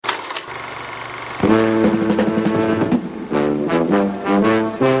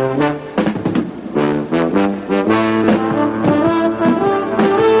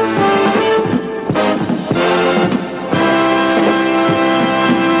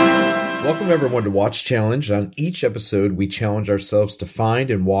Welcome everyone to Watch Challenge. On each episode, we challenge ourselves to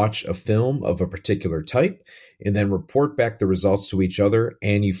find and watch a film of a particular type and then report back the results to each other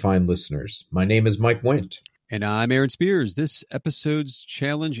and you fine listeners. My name is Mike Wendt. And I'm Aaron Spears. This episode's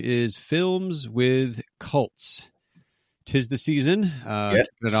challenge is films with cults. 'Tis the season. Yes.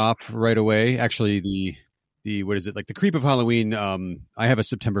 Kicking it off right away. Actually, the what is it, like the creep of Halloween? I have a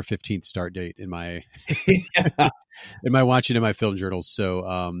September 15th start date in my in my watching in my film journals. So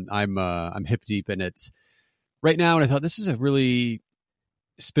I'm hip deep in it right now, and I thought this is a really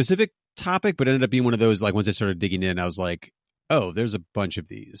specific topic, but it ended up being one of those, like, once I started digging in, I was like, oh, there's a bunch of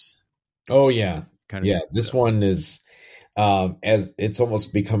these. Oh yeah. Kind of. Yeah, this one is as it's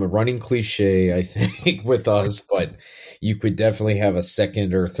almost become a running cliche, I think, with us, but you could definitely have a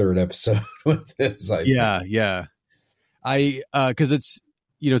second or third episode with this. Yeah. Because it's,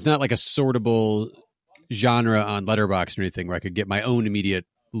 it's not like a sortable genre on Letterboxd or anything where I could get my own immediate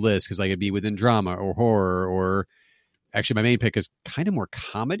list, because I could be within drama or horror, or actually my main pick is kind of more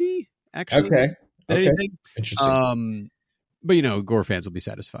comedy, actually. Okay. Than anything. Interesting. But gore fans will be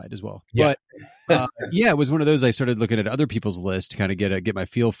satisfied as well. Yeah. But it was one of those. I started looking at other people's lists to kind of get my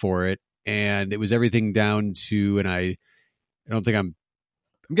feel for it, and it was everything down to, and I don't think I'm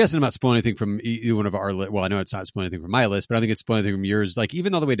guessing I'm not spoiling anything from either one of our list. Well, I know it's not spoiling anything from my list, but I think it's spoiling anything from yours. Like,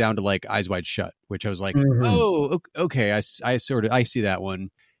 even all the way down to like Eyes Wide Shut, which I was like, oh, okay, I see that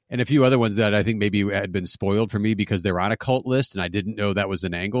one, and a few other ones that I think maybe had been spoiled for me because they're on a cult list, and I didn't know that was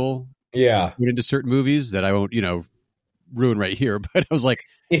an angle. Yeah, put into certain movies that I won't, ruin right here. But I was like,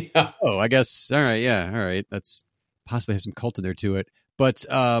 oh, I guess, all right, that's possibly has some cult in there to it. But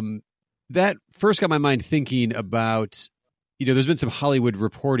that first got my mind thinking about, there's been some Hollywood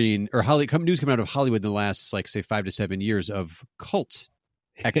reporting or news coming out of Hollywood in the last, like, say, 5 to 7 years of cult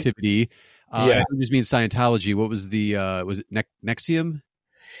activity. I don't just mean Scientology. What was was it NXIVM?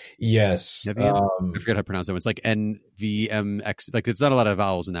 Yes. I forget how to pronounce that one. It's like NVMX. Like, it's not a lot of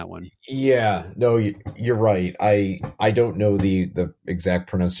vowels in that one. Yeah, no, you're right. I don't know the exact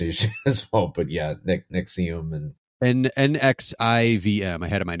pronunciation as well, but yeah, NXIVM and NXIVM. I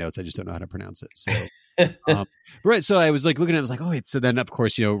had it in my notes. I just don't know how to pronounce it. So, right. So I was like looking at it. I was like, oh, wait. So then, of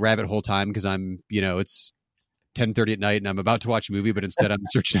course, rabbit hole time, because I'm, it's 10:30 at night and I'm about to watch a movie, but instead I'm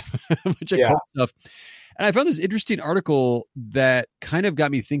searching a bunch of cult stuff. And I found this interesting article that kind of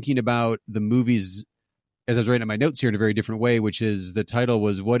got me thinking about the movies as I was writing my notes here in a very different way, which is, the title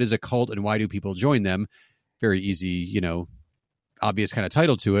was, "What is a Cult and Why Do People Join Them?" Very easy, obvious kind of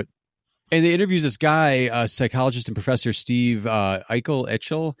title to it. And they interviews this guy, psychologist and professor Steve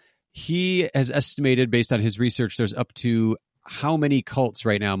Eichel. He has estimated, based on his research, there's up to how many cults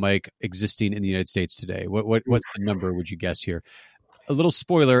right now, Mike, existing in the United States today? What's the number, would you guess here? A little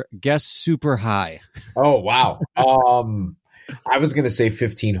spoiler, guess super high. Oh, wow. I was going to say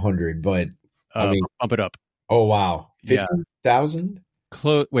 1,500, but I mean, bump it up. Oh, wow. 50,000?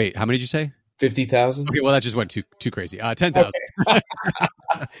 Wait, how many did you say? 50,000? Okay, well, that just went too crazy. 10,000. Okay.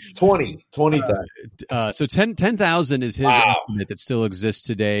 20,000. So 10,000 is his estimate that still exists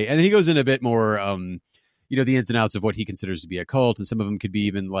today. And then he goes in a bit more, the ins and outs of what he considers to be a cult. And some of them could be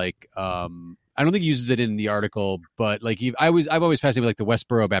even like, I don't think he uses it in the article, but like I've always fascinated with, like, the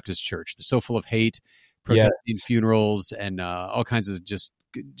Westboro Baptist Church. They're so full of hate, protesting funerals, and all kinds of just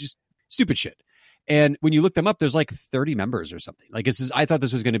stupid shit. And when you look them up, there's like 30 members or something. Like, I thought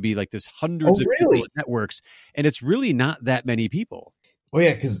this was going to be like this hundreds of people networks, and it's really not that many people. Oh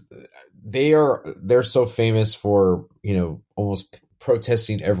yeah, because they're so famous for, almost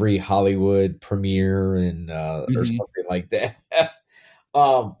protesting every Hollywood premiere and or something like that.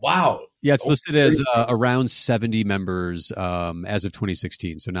 Wow. Yeah, it's listed as around 70 members as of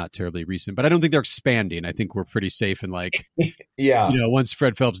 2016, so not terribly recent. But I don't think they're expanding. I think we're pretty safe, and like, once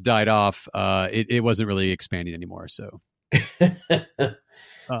Fred Phelps died off, it wasn't really expanding anymore. So,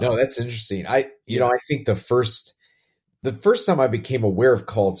 no, that's interesting. I think the first time I became aware of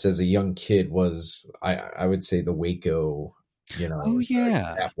cults as a young kid was, I would say, the Waco. Oh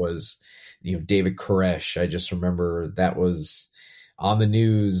yeah, that was, David Koresh. I just remember that was on the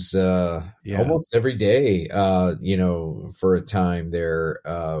news almost every day, for a time there,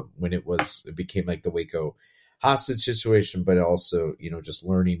 when it became like the Waco hostage situation, but also, just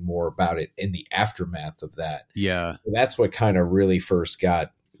learning more about it in the aftermath of that. Yeah. So that's what kind of really first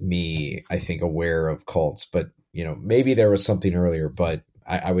got me, I think, aware of cults. But, maybe there was something earlier, but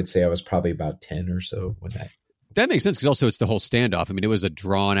I would say I was probably about 10 or so when that makes sense. Because also it's the whole standoff. I mean, it was a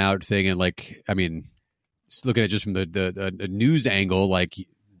drawn out thing. And like, I mean, looking at it just from the news angle, like,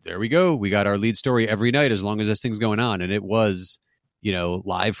 there we go. We got our lead story every night as long as this thing's going on. And it was,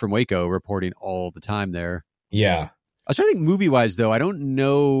 live from Waco, reporting all the time there. Yeah. I was trying to think movie wise, though. I don't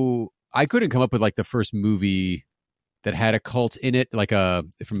know I couldn't come up with like the first movie that had a cult in it, like a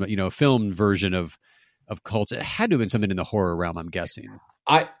filmed version of cults. It had to have been something in the horror realm, I'm guessing.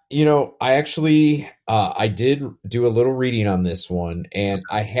 I actually I did do a little reading on this one, and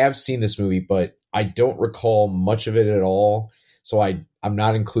I have seen this movie, but I don't recall much of it at all. So I'm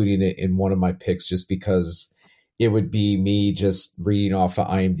not including it in one of my picks just because it would be me just reading off of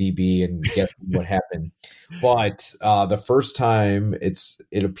IMDb and guessing what happened. But the first time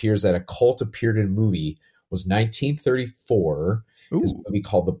it appears that a cult appeared in a movie was 1934. It's a movie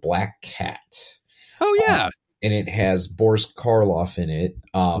called The Black Cat. Oh yeah. And it has Boris Karloff in it.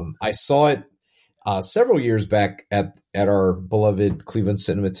 I saw it several years back at our beloved Cleveland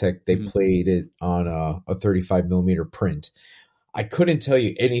Cinematheque. They played it on a 35 millimeter print. I couldn't tell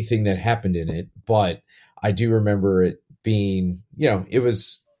you anything that happened in it, but I do remember it being, it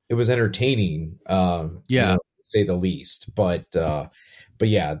was entertaining, to say the least. But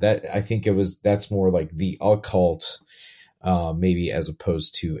yeah, that I think that's more like the occult, maybe as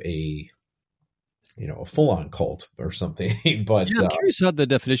opposed to a full-on cult or something. But I'm curious how the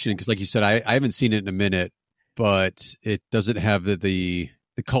definition, because like you said, I haven't seen it in a minute, but it doesn't have the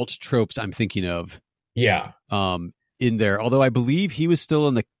cult tropes I'm thinking of. Yeah. In there, although I believe he was still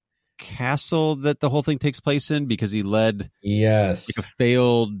in the castle that the whole thing takes place in, because he led like a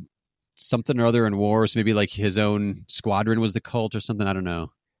failed something or other in war. So maybe like his own squadron was the cult or something. I don't know.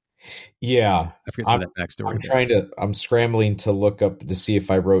 Yeah, I forget some of that backstory. I'm scrambling to look up to see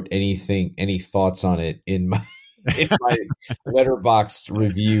if I wrote any thoughts on it in my Letterboxd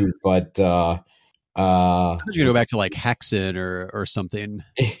review, but I thought you go back to like Hexen or something.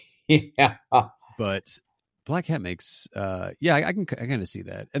 Yeah, but Black Hat makes I can kind of see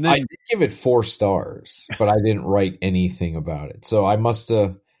that. And then I did give it 4 stars, but I didn't write anything about it, so I must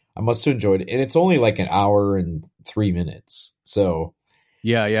have enjoyed it, and it's only like an hour and 3 minutes, so.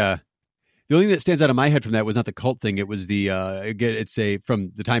 Yeah. The only thing that stands out in my head from that was not the cult thing. It was the it's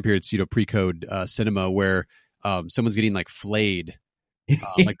from the time period, pre-code cinema, where someone's getting like flayed,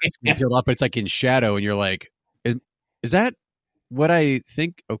 like peeled up, but it's like in shadow, and you're like, is that what I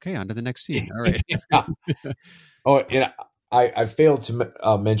think? Okay, on to the next scene. All right. Yeah. Oh, and I failed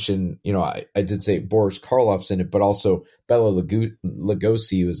to mention, I did say Boris Karloff's in it, but also Bela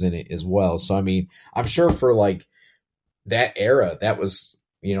Lugosi was in it as well. So I mean, I'm sure for like that era, that was,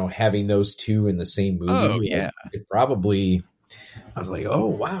 having those two in the same movie. Oh yeah, it probably. I was like, oh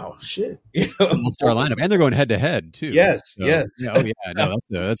wow, shit! All-star lineup, and they're going head to head too. Yes, so, yes. Yeah, oh yeah, no,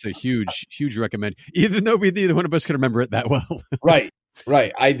 that's a huge recommend. Even though neither one of us can remember it that well. Right.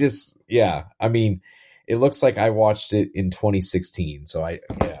 I mean, it looks like I watched it in 2016, so it's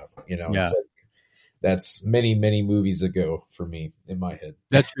like, that's many movies ago for me in my head.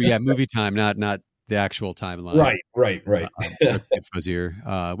 That's true. Yeah, movie time, not the actual timeline. Right.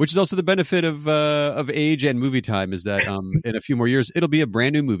 Fuzzier, which is also the benefit of age and movie time, is that in a few more years it'll be a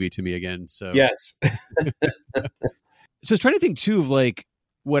brand new movie to me again. So yes. So I was trying to think too of like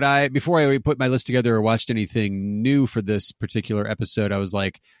before I put my list together or watched anything new for this particular episode, I was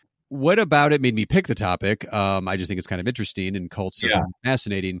like, what about it made me pick the topic? I just think it's kind of interesting, and cults are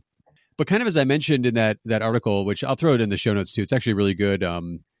fascinating. But kind of as I mentioned in that article, which I'll throw it in the show notes too, it's actually really good.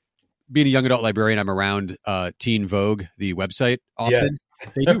 Being a young adult librarian, I'm around Teen Vogue, the website, often. Yes.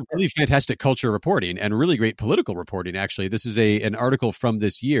 They do really fantastic culture reporting and really great political reporting, actually. This is an article from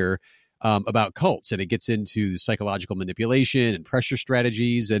this year about cults, and it gets into the psychological manipulation and pressure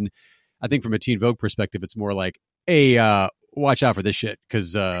strategies. And I think from a Teen Vogue perspective, it's more like, hey, watch out for this shit,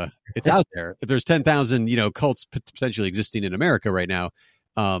 because it's out there. If there's 10,000, cults potentially existing in America right now,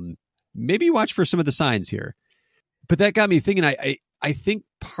 maybe watch for some of the signs here. But that got me thinking, I think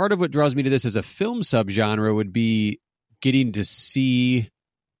part of what draws me to this as a film subgenre would be getting to see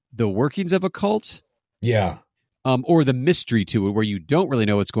the workings of a cult. Yeah. Or the mystery to it, where you don't really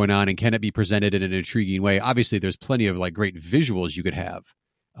know what's going on, and can it be presented in an intriguing way? Obviously, there's plenty of like great visuals you could have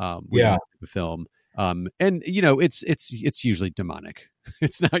with the film. And it's usually demonic.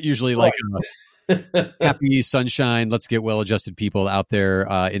 It's not usually like happy sunshine, let's get well-adjusted people out there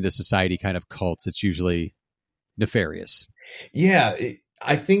into society kind of cults. It's usually nefarious. Yeah,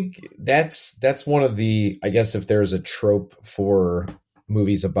 I think that's one of the, I guess if there's a trope for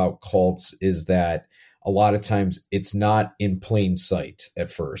movies about cults, is that a lot of times it's not in plain sight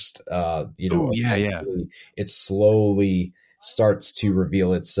at first. It slowly starts to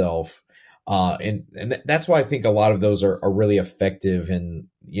reveal itself. And that's why I think a lot of those are really effective, and,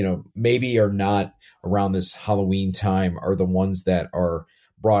 maybe are not around this Halloween time, are the ones that are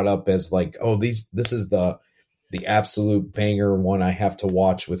brought up as like, oh, this is the absolute banger one I have to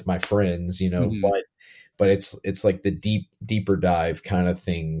watch with my friends, Mm-hmm. but it's like the deeper dive kind of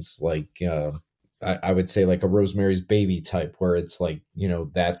things, like I would say like a Rosemary's Baby type, where it's like, you know,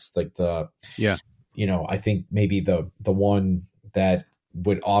 that's like the, you know, I think maybe the one that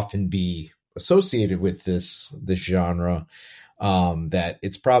would often be associated with this genre, that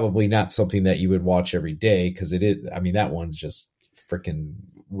it's probably not something that you would watch every day, because it is, I mean, that one's just freaking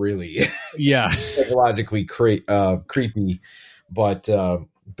really psychologically creepy, but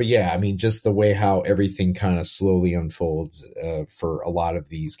yeah, I mean, just the way how everything kind of slowly unfolds for a lot of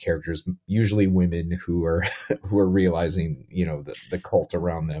these characters, usually women who are realizing, you know, the cult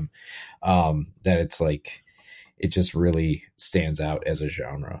around them, that it's like, it just really stands out as a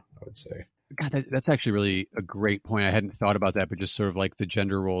genre, I would say. God, that's actually really a great point. I hadn't thought about that, but just sort of like the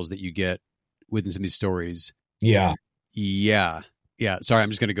gender roles that you get within some of these stories. Yeah. Sorry, I'm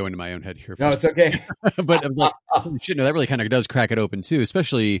just going to go into my own head here. No, it's okay. But I was like, oh, shit, no, that really kind of does crack it open too,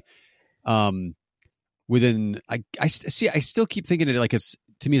 especially within. I still keep thinking it like it's,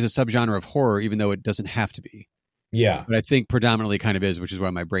 to me, as a subgenre of horror, even though it doesn't have to be. Yeah, but I think predominantly kind of is, which is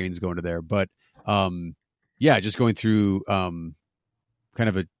why my brain's going to there. But just going through kind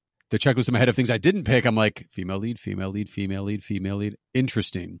of the checklist in my head of things I didn't pick. I'm like, female lead, female lead, female lead, female lead.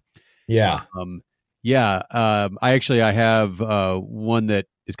 Interesting. Yeah. I have one that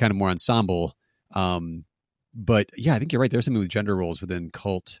is kind of more ensemble. But yeah, I think you're right. There's something with gender roles within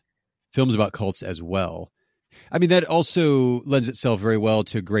cult films about cults as well. I mean, that also lends itself very well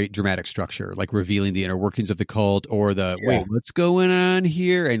to great dramatic structure, like revealing the inner workings of the cult, or wait, what's going on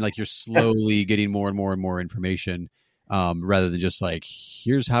here? And like, you're slowly getting more and more and more information, rather than just like,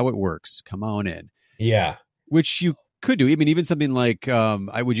 here's how it works. Come on in. Yeah. Which you could do. I mean, even something like,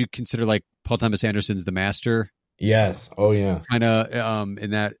 would you consider like Paul Thomas Anderson's The Master? Yes. Oh yeah. Kind of,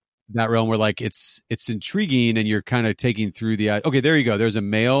 in that realm where like, it's intriguing, and you're kind of taking through okay, there you go. There's a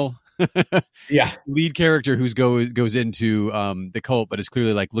male lead character who's goes into the cult, but is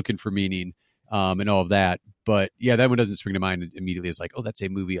clearly like looking for meaning, and all of that. But yeah, that one doesn't spring to mind immediately. It's like, oh, that's a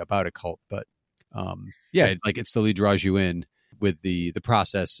movie about a cult. But it slowly draws you in with the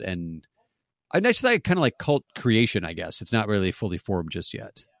process, and next like kind of like cult creation, I guess. It's not really fully formed just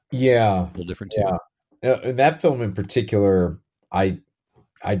yet. Yeah, it's a little different too. In that film in particular, I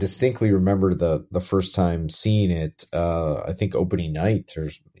distinctly remember the first time seeing it, I think opening night or,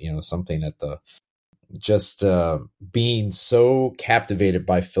 you know, something at just being so captivated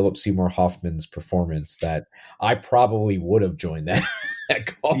by Philip Seymour Hoffman's performance that I probably would have joined that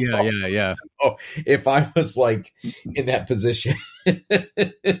call. Yeah. If I was like in that position,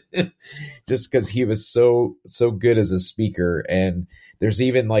 just because he was so good as a speaker. And there's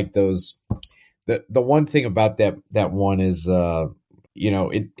even like those, the one thing about that one is, I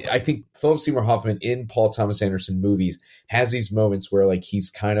think Philip Seymour Hoffman in Paul Thomas Anderson movies has these moments where like he's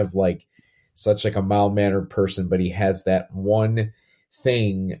kind of like such like a mild-mannered person, but he has that one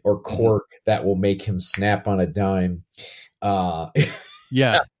thing or quirk that will make him snap on a dime. And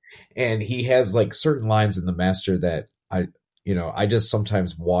he has like certain lines in The Master that I just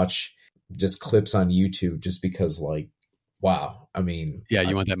sometimes watch just clips on YouTube just because like, wow. I mean,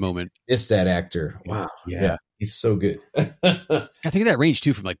 you want that moment. It's that actor. Wow. Yeah. He's so good. I think that range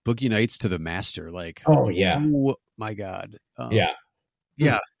too, from like Boogie Nights to The Master. Like, oh yeah, oh my God. Yeah.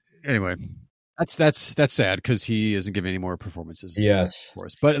 Anyway, that's sad because he isn't giving any more performances. Yes, of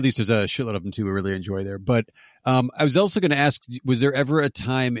course. But at least there's a shitload of them too. We really enjoy there. But I was also going to ask: was there ever a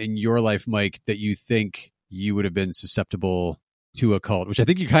time in your life, Mike, that you think you would have been susceptible to a cult? Which I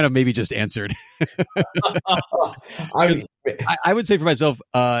think you kind of maybe just answered. I would say for myself,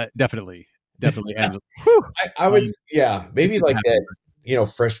 definitely. And I would, maybe like that,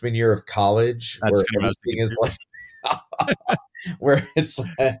 freshman year of college, where everything is like, where it's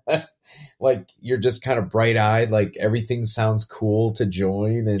like you're just kind of bright eyed, like everything sounds cool to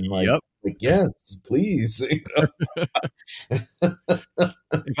join, and like yes, please. If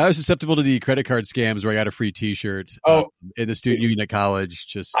I was susceptible to the credit card scams where I got a free T-shirt in the student union at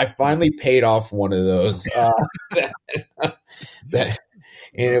college, I finally paid off one of those.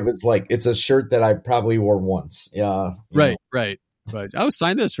 And it was like, it's a shirt that I probably wore once. Yeah. Right. But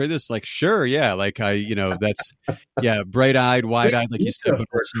sign this, right? This, like, sure. Yeah. Like that's, bright eyed, wide eyed, like you said. But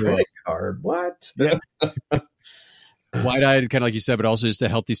credit card. What? Yeah. Wide eyed, kind of like you said, but also just a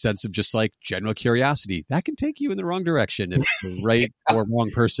healthy sense of just like general curiosity. That can take you in the wrong direction if the right or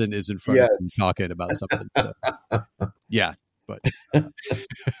wrong person is in front of you talking about something. So, but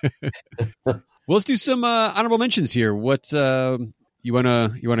well, let's do some honorable mentions here. What, you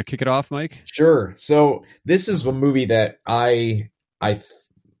wanna kick it off, Mike? Sure. So this is a movie that I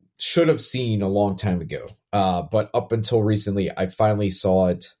should have seen a long time ago, but up until recently, I finally saw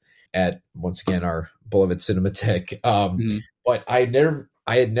it at, once again, our beloved Cinematheque. Mm-hmm. But I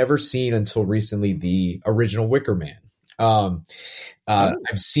had never seen until recently the original Wicker Man. I've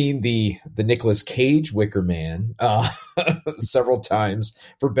seen the Nicolas Cage Wicker Man several times,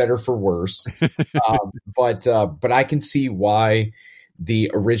 for better for worse. But I can see why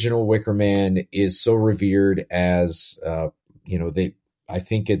the original Wicker Man is so revered as I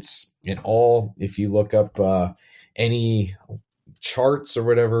think it's in all, if you look up any charts or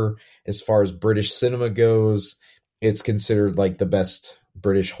whatever, as far as British cinema goes, it's considered like the best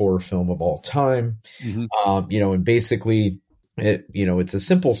British horror film of all time. Mm-hmm. And basically it's a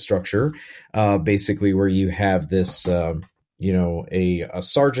simple structure, basically, where you have this, a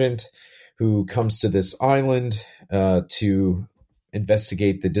sergeant who comes to this island to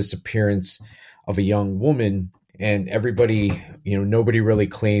investigate the disappearance of a young woman, and everybody, nobody really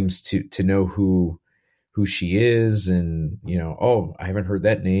claims to know who she is, and I haven't heard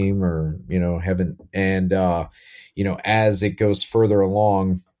that name, or haven't, and as it goes further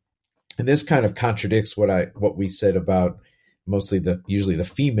along, and this kind of contradicts what we said about mostly usually the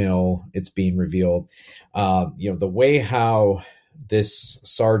female, it's being revealed, the way how this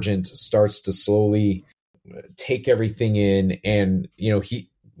sergeant starts to slowly take everything in, and he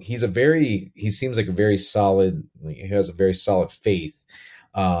seems like a very solid, he has a very solid faith.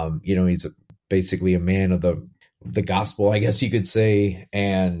 He's basically a man of the gospel, I guess you could say.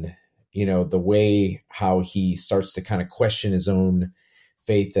 And, the way how he starts to kind of question his own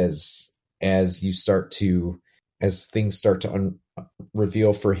faith as things start to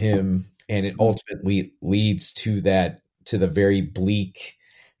reveal for him. And it ultimately leads to the very bleak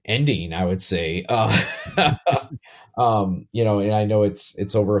ending, I would say. And I know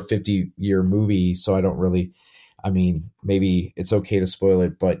it's over a 50-year movie, so I don't really, maybe it's okay to spoil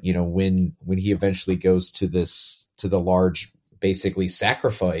it, but when he eventually goes to the large, basically,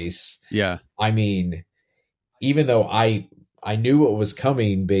 sacrifice. Yeah. Even though I knew what was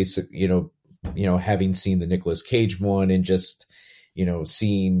coming, having seen the Nicolas Cage one, and just,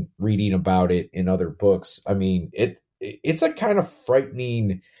 reading about it in other books. It's a kind of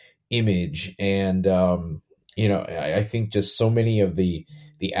frightening image. And, I think just so many of the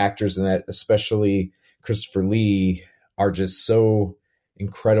actors in that, especially Christopher Lee, are just so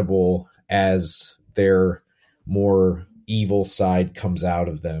incredible as their more evil side comes out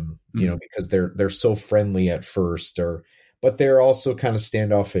of them, because they're so friendly at first, but they're also kind of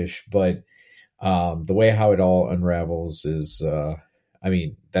standoffish. But the way how it all unravels is,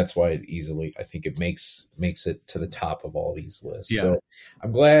 that's why I think it makes it to the top of all these lists. Yeah. So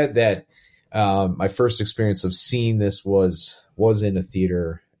I'm glad that my first experience of seeing this was in a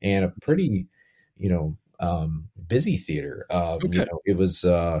theater, and a pretty, busy theater. Okay. It was,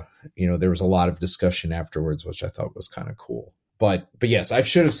 there was a lot of discussion afterwards, which I thought was kind of cool. But yes, I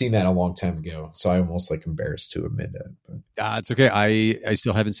should have seen that a long time ago, so I'm almost embarrassed to admit it. It's okay. I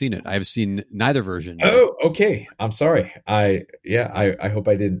still haven't seen it. I've seen neither version. Oh, okay. I'm sorry. I hope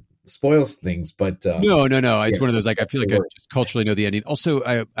I didn't spoil things, but no. It's one of those, I feel like I just culturally know the ending. Also,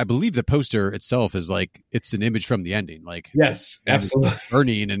 I believe the poster itself is it's an image from the ending. Yes, absolutely,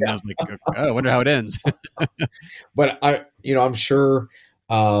 burning, and I was like, oh, I wonder how it ends. But I'm sure.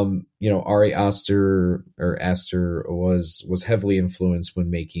 Ari Aster was heavily influenced when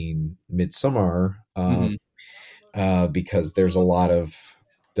making Midsommar, because there's a lot of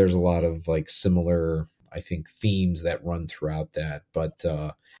similar, I think, themes that run throughout that. But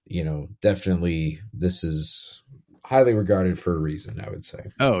definitely this is highly regarded for a reason, I would say.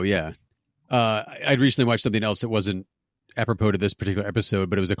 Oh yeah, I'd recently watched something else that wasn't apropos to this particular episode,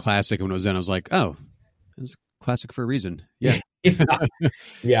 but it was a classic. And when it was done, I was like, oh, it's a classic for a reason. Yeah.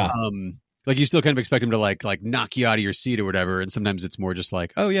 Yeah. You still kind of expect him to knock you out of your seat or whatever, and sometimes it's more just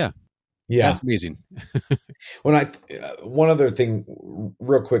oh yeah, that's amazing. One other thing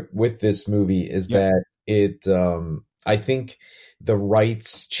real quick with this movie is that it I think the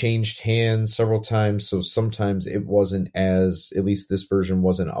rights changed hands several times, so sometimes it wasn't, at least this version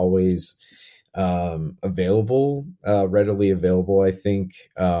wasn't always readily available, I think.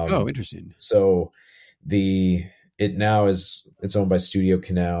 Interesting. So it now it's owned by Studio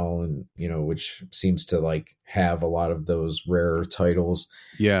Canal, and which seems to have a lot of those rarer titles.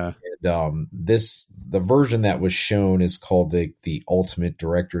 Yeah. And the version that was shown is called the Ultimate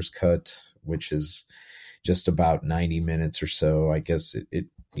Director's Cut, which is just about 90 minutes or so. I guess it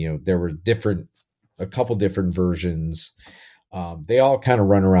there were a couple different versions. They all kind of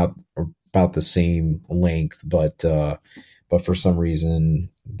run around about the same length, but for some reason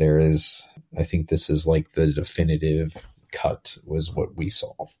I think this is the definitive cut was what we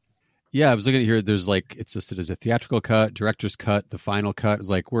saw. Yeah, I was looking at here. There's it's listed as a theatrical cut, director's cut, the final cut.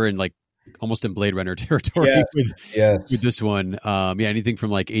 It's we're in almost in Blade Runner territory with this one. Anything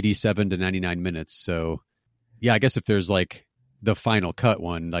from like 87 to 99 minutes. So yeah, I guess if there's like the final cut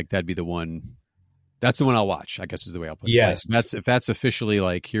one, like that'd be the one. That's the one I'll watch, I guess is the way I'll put it. Yes. Like, if that's officially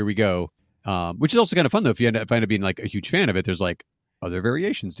like, here we go. Which is also kind of fun though. If I end up being like a huge fan of it, there's like other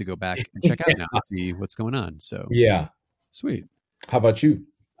variations to go back and check out now to see what's going on. So yeah. Sweet. How about you?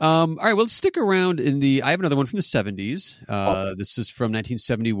 All right, well, let's stick around I have another one from the 70s. This is from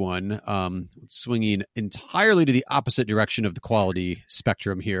 1971. Swinging entirely to the opposite direction of the quality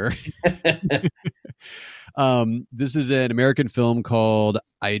spectrum here. This is an American film called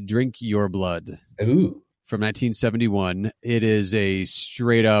I Drink Your Blood. Ooh. From 1971. It is a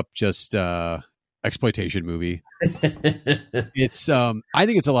straight up just exploitation movie. It's I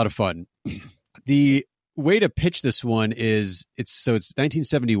think it's a lot of fun. The way to pitch this one is it's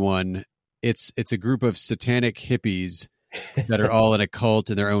 1971. It's a group of satanic hippies that are all in a cult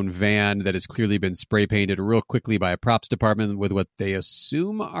in their own van that has clearly been spray painted real quickly by a props department with what they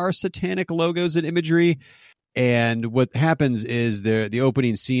assume are satanic logos and imagery. And what happens is the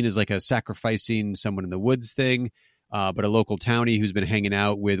opening scene is like a sacrificing someone in the woods thing, but a local townie who's been hanging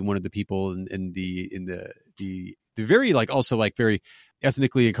out with one of the people in the very like also like very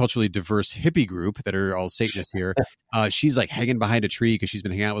ethnically and culturally diverse hippie group that are all Satanists here. She's like hanging behind a tree because she's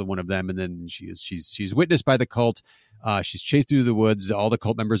been hanging out with one of them, and then she's witnessed by the cult. She's chased through the woods. All the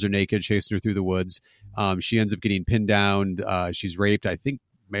cult members are naked, chasing her through the woods. She ends up getting pinned down. She's raped, I think,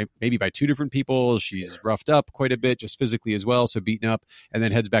 maybe by two different people. She's roughed up quite a bit, just physically as well, so beaten up, and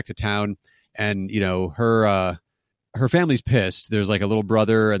then heads back to town. And her family's pissed. There's like a little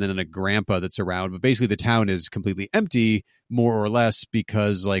brother and then a grandpa that's around, but basically the town is completely empty, more or less,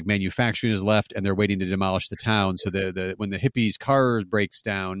 because like manufacturing is left and they're waiting to demolish the town. So when the hippies' car breaks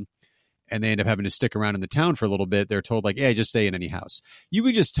down and they end up having to stick around in the town for a little bit, they're told like, "Yeah, just stay in any house." You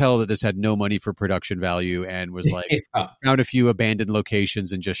could just tell that this had no money for production value and was like found a few abandoned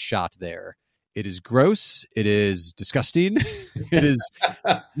locations and just shot there. It is gross. It is disgusting. It is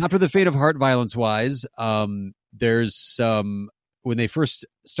not for the faint of heart, violence wise. There's some, when they first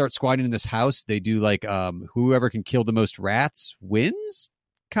start squatting in this house, they do like whoever can kill the most rats wins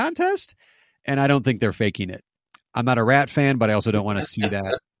contest. And I don't think they're faking it. I'm not a rat fan, but I also don't want to see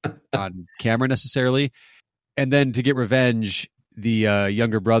that on camera necessarily. And then to get revenge, the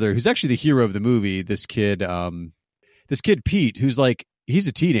younger brother, who's actually the hero of the movie, this kid Pete, who's like, he's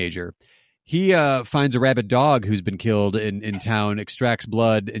a teenager. He finds a rabid dog who's been killed in town, extracts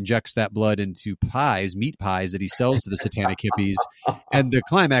blood, injects that blood into meat pies that he sells to the satanic hippies. And the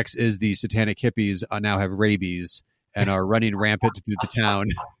climax is the satanic hippies now have rabies and are running rampant through the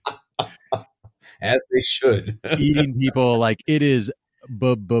town. As they should. Eating people. Like, it is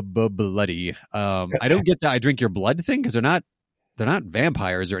bloody. I don't get the I drink your blood thing because they're not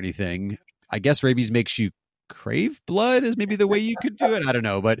vampires or anything. I guess rabies makes you crave blood is maybe the way you could do it. I don't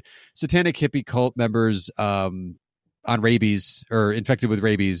know, but satanic hippie cult members on rabies or infected with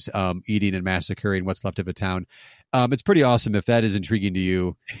rabies, eating and massacring what's left of a town. It's pretty awesome. If that is intriguing to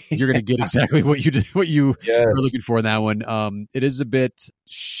you, you're going to get exactly what you are looking for in that one. It is a bit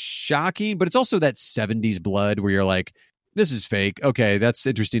shocking, but it's also that 70s blood where you're like, this is fake. Okay, that's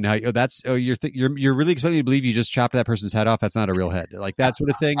interesting. You're really expecting me to believe you just chopped that person's head off. That's not a real head, like that sort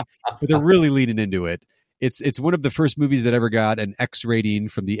of thing. But they're really leaning into it. It's one of the first movies that ever got an X rating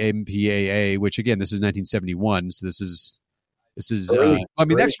from the MPAA, which again, this is 1971. So this is the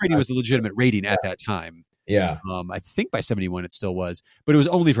X rating was a legitimate rating at that time. Yeah. I think by 71 it still was, but it was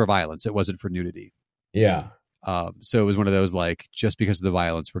only for violence. It wasn't for nudity. Yeah. So it was one of those, like, just because of the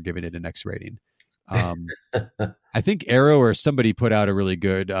violence, we're giving it an X rating. I think Arrow or somebody put out a really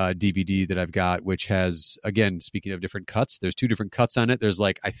good DVD that I've got, which has, again, speaking of different cuts, there's 2 different cuts on it. There's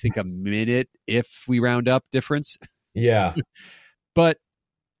like, I think a minute, if we round up, difference. Yeah. But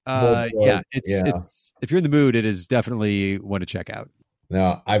it's if you're in the mood, it is definitely one to check out.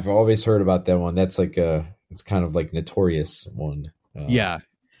 No, I've always heard about that one. That's like it's kind of like notorious one. Yeah.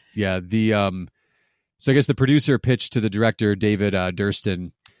 So I guess the producer pitched to the director, David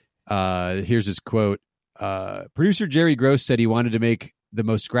Durston. Here's his quote. Producer Jerry Gross said he wanted to make the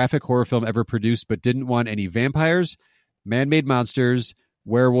most graphic horror film ever produced, but didn't want any vampires, man-made monsters,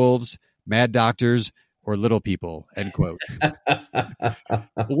 werewolves, mad doctors, or little people, end quote.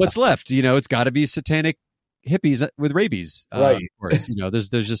 What's left? It's got to be satanic hippies with rabies. Right. Of course, he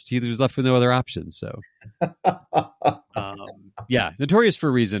was left with no other options. So, notorious for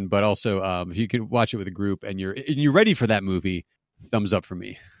a reason, but also if you can watch it with a group and you're ready for that movie, thumbs up for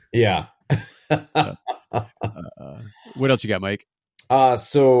me. Yeah. What else you got, Mike?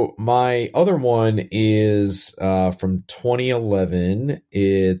 So my other one is from 2011.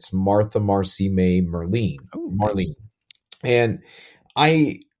 It's Martha Marcy May Marlene. Oh, Marlene. nice. And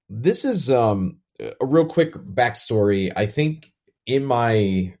this is a real quick backstory. I think in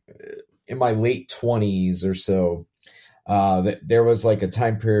my late 20s or so, there was like a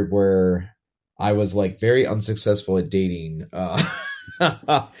time period where I was like very unsuccessful at dating. So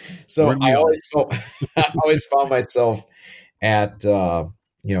I always found myself at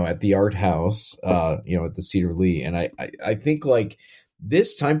at the art house, at the Cedar Lee, and I think like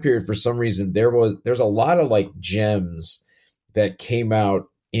this time period, for some reason, there's a lot of like gems that came out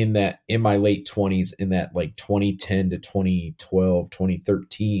in my late 20s, in that like 2010 to 2012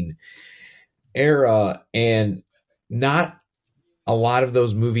 2013 era, and not a lot of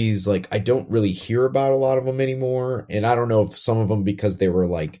those movies, like I don't really hear about a lot of them anymore. And I don't know if some of them because they were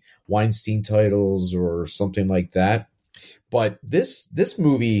like Weinstein titles or something like that. But this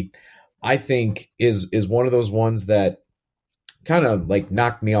movie, I think, is one of those ones that kind of like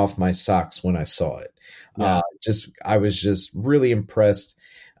knocked me off my socks when I saw it. Yeah. I was just really impressed.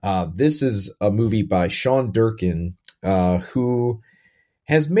 This is a movie by Sean Durkin, who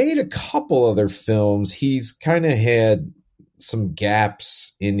has made a couple other films. He's kind of had some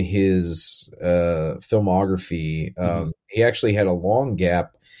gaps in his filmography. He actually had a long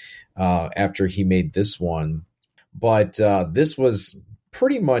gap after he made this one, but this was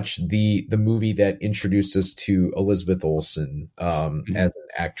pretty much the movie that introduced us to Elizabeth Olsen as an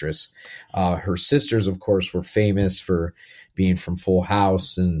actress. Her sisters, of course, were famous for being from Full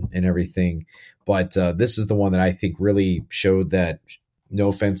House and everything, but this is the one that I think really showed that. No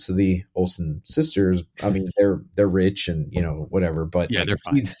offense to the Olsen sisters, I mean they're rich and whatever, but yeah, they're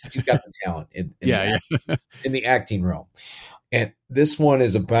fine. She's got the talent in the acting realm. And this one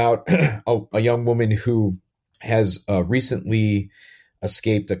is about a young woman who has recently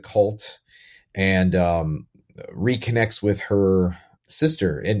escaped a cult and reconnects with her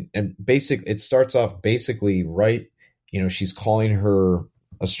sister, and it starts off basically right. She's calling her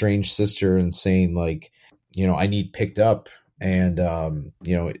estranged sister and saying like, I need picked up. And,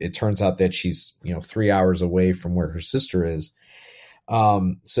 it turns out that she's, 3 hours away from where her sister is.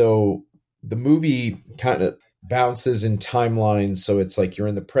 So the movie kind of bounces in timelines. So it's like you're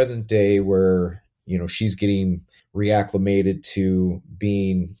in the present day where, she's getting reacclimated to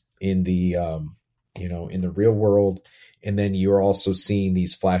being in the, in the real world. And then you're also seeing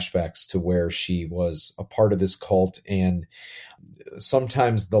these flashbacks to where she was a part of this cult. And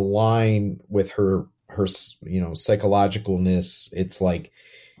sometimes the line with her psychologicalness, it's like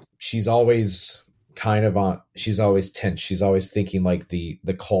she's always she's always tense, she's always thinking like the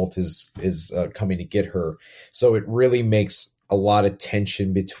cult is coming to get her. So it really makes a lot of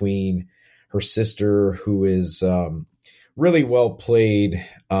tension between her sister, who is really well played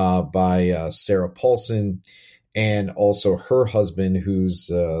by Sarah Paulson, and also her husband, who's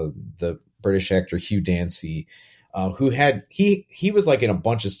the British actor Hugh Dancy, who he was like in a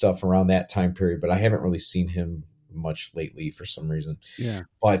bunch of stuff around that time period, but I haven't really seen him much lately for some reason. Yeah.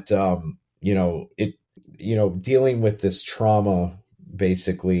 But dealing with this trauma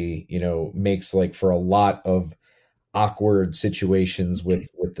basically, makes like for a lot of awkward situations with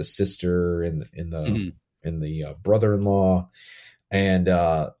the sister and the brother-in-law. And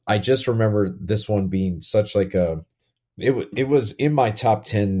I just remember this one being such like it was in my top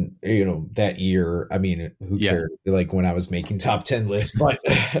 10, that year. I mean, who cared? Like when I was making top 10 lists, but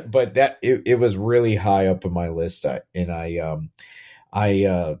that it was really high up on my list. I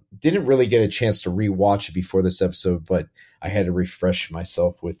didn't really get a chance to rewatch it before this episode, but I had to refresh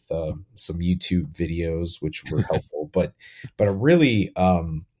myself with some YouTube videos, which were helpful. but a really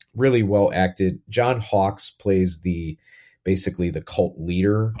well acted. John Hawkes plays basically the cult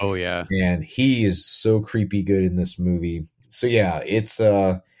leader. Oh yeah. And he is so creepy good in this movie. So yeah, it's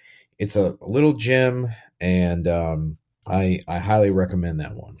a little gem, and I highly recommend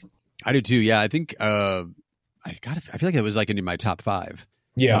that one. I do too. Yeah. I think I feel like it was like in my top 5.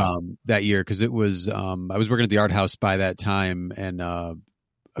 Yeah. That year. Cause it was I was working at the art house by that time, and I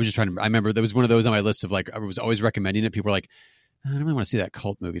was just I remember there was one of those on my list of like, I was always recommending it. People were like, I don't really want to see that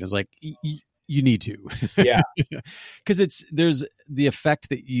cult movie. And I was like, you need to. Yeah. Because there's the effect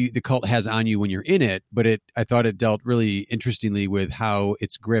that the cult has on you when you're in it, but I thought it dealt really interestingly with how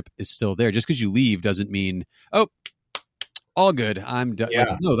its grip is still there. Just because you leave doesn't mean, oh, all good, I'm done.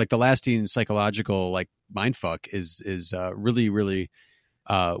 Yeah. Like, no, like the lasting psychological like mindfuck is really, really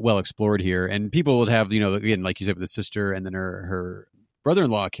well explored here. And people would have, again, like you said, with the sister and then her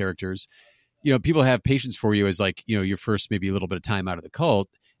brother-in-law characters, people have patience for you as like, your first maybe a little bit of time out of the cult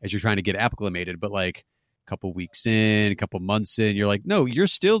as you're trying to get acclimated, but like couple weeks in, a couple months in, you're like, no, you're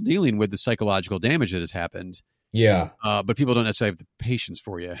still dealing with the psychological damage that has happened. Yeah. But people don't necessarily have the patience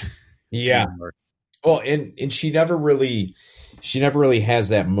for you. Yeah. Anymore. Well, and she never really has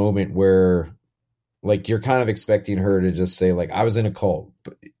that moment where like you're kind of expecting her to just say like, I was in a cult,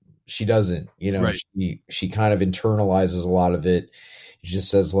 but she doesn't, Right. she kind of internalizes a lot of it. She just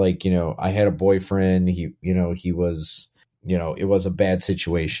says like, I had a boyfriend, he was, it was a bad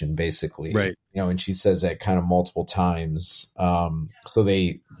situation basically. Right. And she says that kind of multiple times. So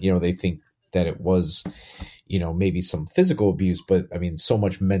they think that it was, maybe some physical abuse, but I mean, so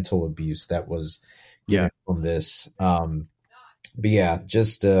much mental abuse that was from this. But yeah,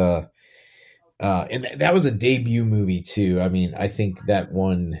 just, and that was a debut movie too. I mean, I think that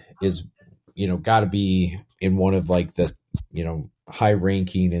one is, gotta be in one of like the, high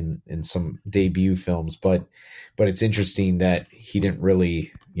ranking in some debut films, but it's interesting that he didn't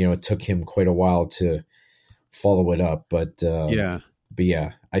really, it took him quite a while to follow it up, but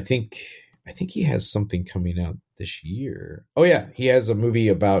yeah, I think he has something coming out this year. Oh yeah, he has a movie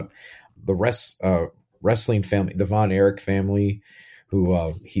about the wrestling family, the Von Erich family, who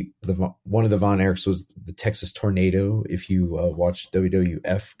one of the Von Erichs was the Texas Tornado. If you watch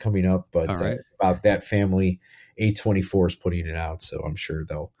WWF coming up, but about that family, A24 is putting it out, so I'm sure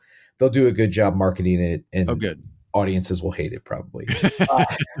they'll do a good job marketing it, and good. Audiences will hate it probably.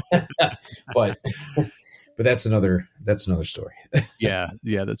 But that's another story. yeah,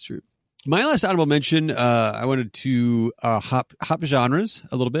 that's true. My last honorable mention, I wanted to hop genres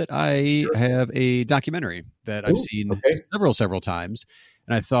a little bit. I have a documentary that I've seen several times,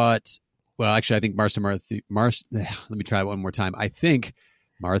 and I thought, well, actually, I think let me try it one more time. I think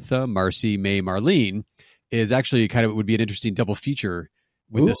Martha, Marcy, May, Marlene is actually would be an interesting double feature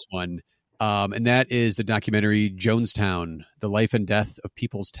with this one. And that is the documentary Jonestown, The Life and Death of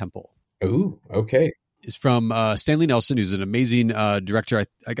People's Temple. Ooh, okay. Is from Stanley Nelson, who's an amazing director. I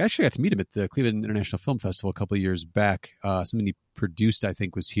actually got to meet him at the Cleveland International Film Festival a couple of years back. Something he produced, I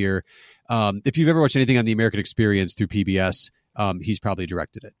think, was here. If you've ever watched anything on the American Experience through PBS, he's probably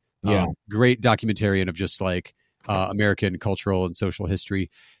directed it. Yeah. Great documentarian of just like American cultural and social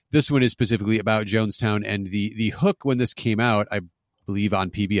history. This one is specifically about Jonestown, and the hook when this came out, I believe on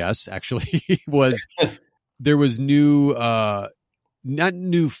PBS actually, was there was new not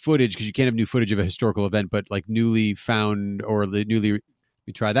new footage, because you can't have new footage of a historical event, but like newly found or newly,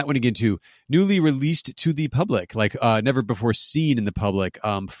 we try that one again too, newly released to the public, like never before seen in the public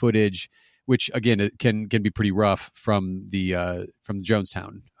footage, which again it can be pretty rough from the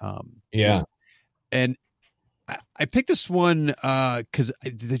Jonestown. And I picked this one because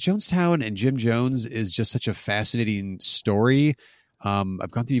the Jonestown and Jim Jones is just such a fascinating story.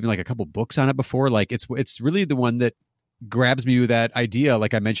 I've gone through even like a couple books on it before. Like it's really the one that grabs me with that idea,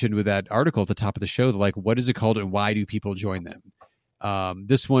 like I mentioned with that article at the top of the show, like what is it called and why do people join them?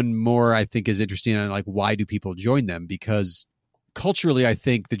 This one more, I think, is interesting on like why do people join them? Because culturally, I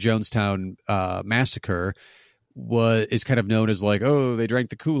think the Jonestown massacre is kind of known as like, oh, they drank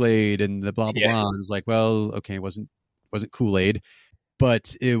the Kool-Aid and the blah blah blah. And it's like, well, okay, it wasn't Kool-Aid,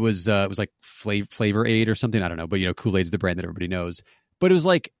 but it was like Flavor Aid or something. I don't know, but Kool-Aid's the brand that everybody knows. But it was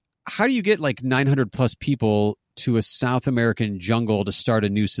like, how do you get like 900 plus people to a South American jungle to start a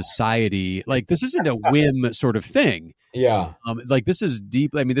new society? Like this isn't a whim sort of thing. Yeah. Like this is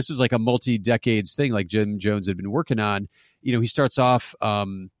deep. I mean, this was like a multi-decades thing like Jim Jones had been working on. He starts off,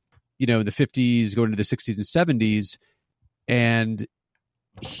 in the 50s, going into the 60s and 70s. And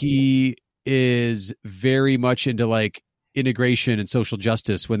he is very much into like integration and social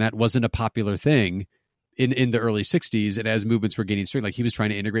justice when that wasn't a popular thing in the early 60s. And as movements were gaining strength, like he was trying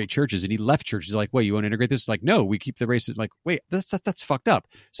to integrate churches, and he left churches like, wait, you want to integrate this? Like, no, we keep the race. Like, wait, that's fucked up.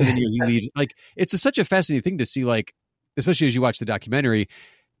 So then he leaves. Like, it's such a fascinating thing to see, like, especially as you watch the documentary.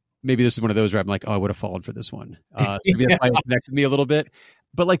 Maybe this is one of those where I'm like, oh, I would have fallen for this one. So maybe that's why it connects with me a little bit.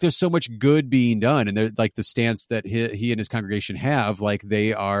 But like, there's so much good being done, and they're like the stance that he and his congregation have, like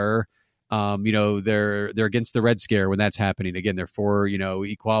they are, they're against the Red Scare when that's happening. Again, they're for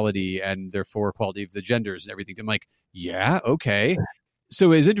equality, and they're for equality of the genders and everything. I'm like, yeah, okay.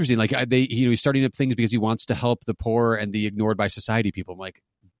 So it's interesting. Like he's starting up things because he wants to help the poor and the ignored by society people. I'm like,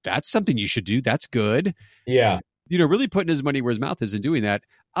 that's something you should do. That's good. Yeah. Really putting his money where his mouth is and doing that.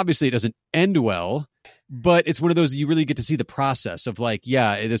 Obviously, it doesn't end well, but it's one of those you really get to see the process of like,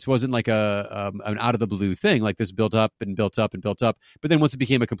 yeah, this wasn't like an out of the blue thing. Like this built up and built up and built up. But then once it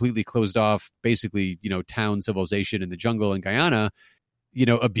became a completely closed off, basically, town civilization in the jungle in Guyana,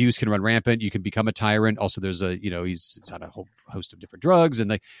 abuse can run rampant. You can become a tyrant. Also, there's he's on a whole host of different drugs, and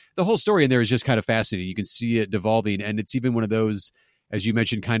like the whole story in there is just kind of fascinating. You can see it devolving, and it's even one of those. as you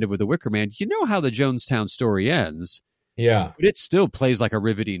mentioned, kind of with The Wicker Man, you know how the Jonestown story ends. Yeah. But it still plays like a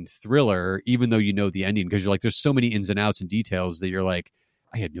riveting thriller, even though you know the ending, because you're like, there's so many ins and outs and details that you're like,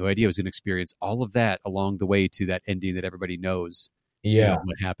 I had no idea I was going to experience all of that along the way to that ending that everybody knows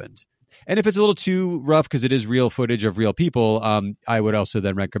what happened. And if it's a little too rough, because it is real footage of real people, I would also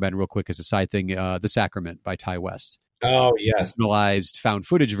then recommend real quick as a side thing, The Sacrament by Ty West. Oh, yes. Personalized found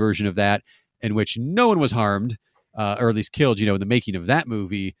footage version of that, in which no one was harmed, or at least killed, in the making of that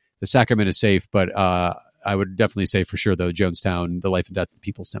movie. The Sacrament is safe, but I would definitely say for sure, though, Jonestown, The Life and Death of the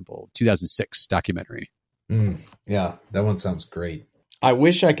People's Temple, 2006 documentary. Yeah, that one sounds great. I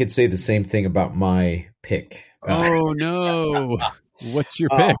wish I could say the same thing about my pick. Oh, no. What's your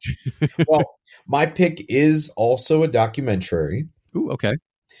pick? Well, my pick is also a documentary. Ooh, okay.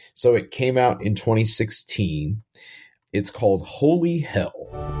 So it came out in 2016. It's called Holy Hell.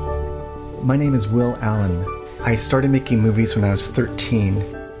 My name is Will Allen. I started making movies when I was 13.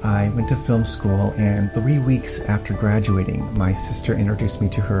 I went to film school, and 3 weeks after graduating, my sister introduced me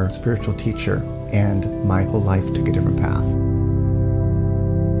to her spiritual teacher, and my whole life took a different path.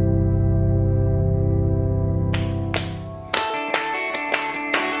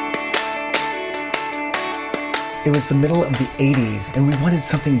 It was the middle of the 80s, and we wanted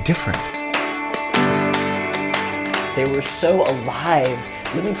something different. They were so alive,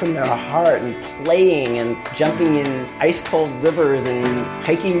 living from their heart and playing and jumping in ice-cold rivers and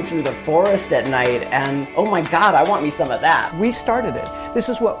hiking through the forest at night. And, oh my God, I want me some of that. We started it. This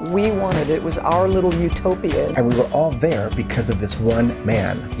is what we wanted. It was our little utopia. And we were all there because of this one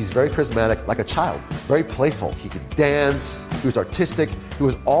man. He's very charismatic, like a child, very playful. He could dance, he was artistic, he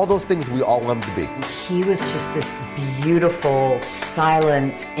was all those things we all wanted to be. He was just this beautiful,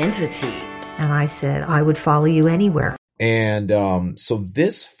 silent entity. And I said, I would follow you anywhere. And so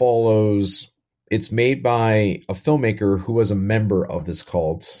this follows, it's made by a filmmaker who was a member of this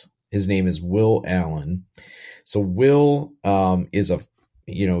cult. His name is Will Allen. So Will is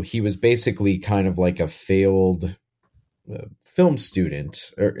he was basically kind of like a failed film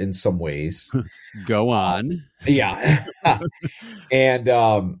student in some ways. Go on. Yeah.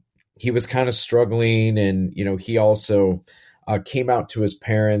 And he was kind of struggling, and, he also came out to his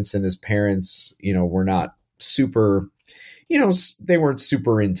parents, and his parents, were not super, they weren't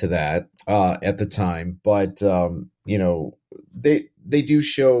super into that at the time, but they do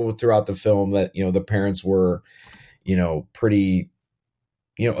show throughout the film that, the parents were, pretty,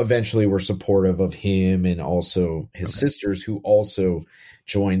 eventually were supportive of him, and also his sisters, who also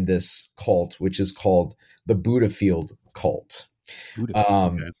joined this cult, which is called the Buddhafield cult.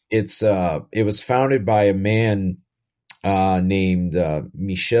 It was founded by a man named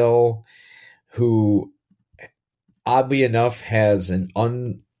Michel, who oddly enough has a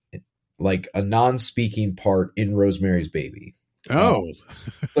non-speaking part in Rosemary's Baby. Oh,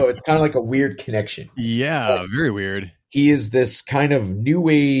 so it's kind of like a weird connection. Yeah, very weird. He is this kind of new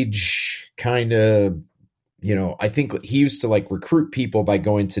age kind of, I think he used to recruit people by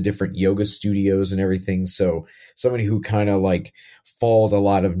going to different yoga studios and everything. So somebody who kind of followed a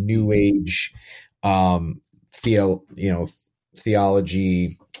lot of new age,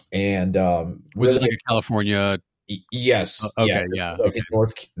 theology, and was this like a California? Yes. Okay. Yeah. Okay.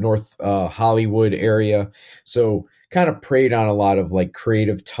 North Hollywood area. So kind of preyed on a lot of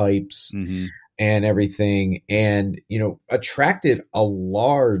creative types and everything, and attracted a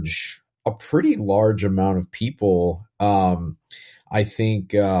pretty large amount of people. I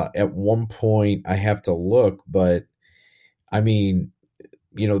think at one point, I have to look, but I mean,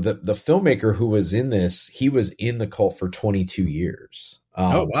 the filmmaker who was in this, he was in the cult for 22 years.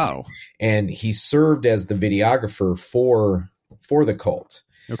 Oh, wow. And he served as the videographer for the cult.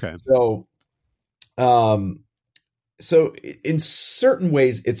 Okay. So in certain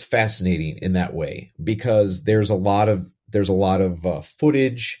ways, it's fascinating in that way, because there's a lot of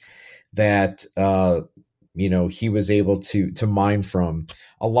footage that he was able to mine from.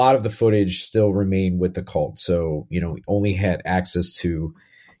 A lot of the footage still remained with the cult, so he only had access to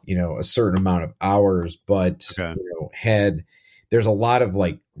a certain amount of hours, but there's a lot of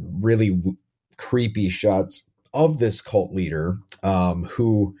really creepy shots of this cult leader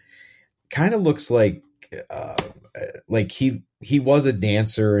who kind of looks like he was a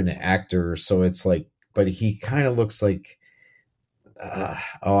dancer and an actor, so it's but he kind of looks like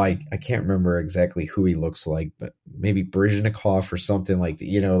I can't remember exactly who he looks like, but maybe Baryshnikov or something like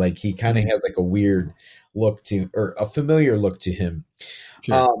that. He kind of has a weird look or a familiar look to him.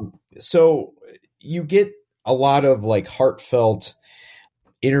 Sure. So you get a lot of heartfelt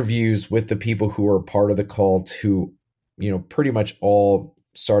interviews with the people who are part of the cult, who pretty much all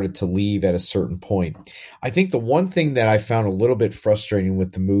started to leave at a certain point. I think the one thing that I found a little bit frustrating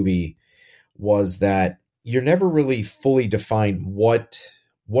with the movie was that you're never really fully defined what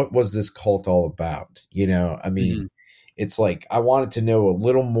was this cult all about. You know, I mean, it's like I wanted to know a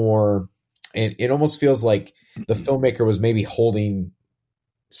little more, and it almost feels like the filmmaker was maybe holding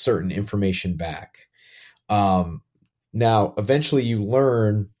certain information back. Now, eventually, you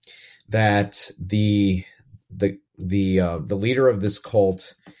learn that the leader of this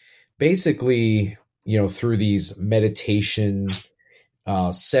cult, basically, you know, through these meditation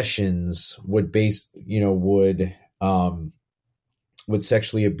sessions, would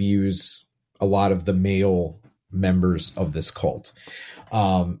sexually abuse a lot of the male members of this cult,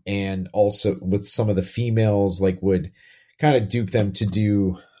 and also with some of the females, like would kind of dupe them to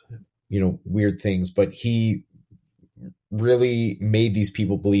do, you know, weird things. But he really made these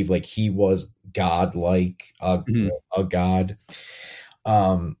people believe like he was God-like, a god.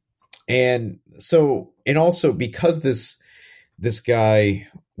 And so, and also because this guy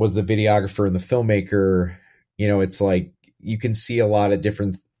was the videographer and the filmmaker, you know, it's like you can see a lot of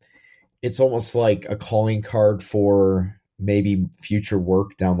different, it's almost like a calling card for maybe future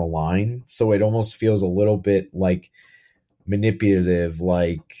work down the line. So it almost feels a little bit like manipulative,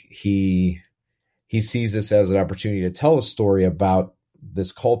 like he sees this as an opportunity to tell a story about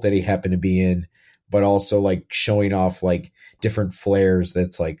this cult that he happened to be in, but also like showing off like different flares.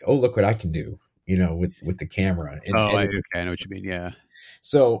 That's like, oh, look what I can do, you know, with the camera. I know what you mean. Yeah.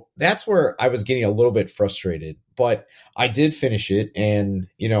 So that's where I was getting a little bit frustrated, but I did finish it, and,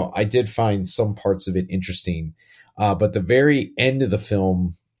 you know, I did find some parts of it interesting. But the very end of the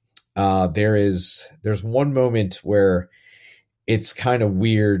film, there's one moment where it's kind of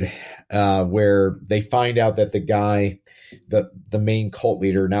weird, where they find out that the guy, the main cult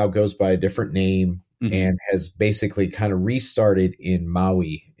leader, now goes by a different name and has basically kind of restarted in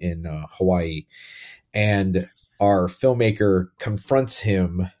Maui in Hawaii. And our filmmaker confronts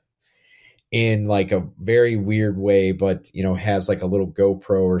him in like a very weird way, but, you know, has like a little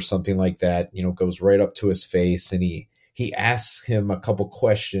GoPro or something like that, you know, goes right up to his face, and he asks him a couple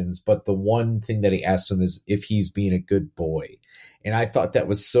questions, but the one thing that he asks him is if he's being a good boy. And I thought that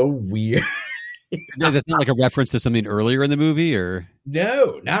was so weird. No, that's not like a reference to something earlier in the movie, or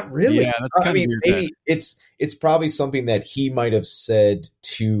no, not really. Yeah, that's kind of weird. Maybe it's probably something that he might have said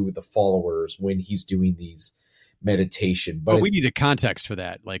to the followers when he's doing these meditation. But we need a context for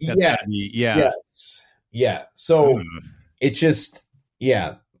that. Like that's gotta be, yes, yeah. So it just,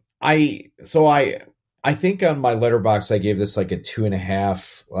 yeah. I think on my Letterboxd I gave this like a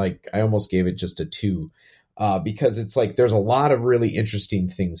 2.5. Like I almost gave it just a 2. Because it's like there's a lot of really interesting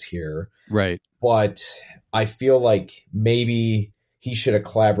things here. Right. But I feel like maybe he should have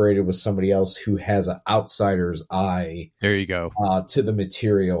collaborated with somebody else who has an outsider's eye. There you go. To the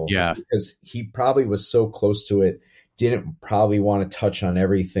material. Yeah. Because he probably was so close to it, didn't probably want to touch on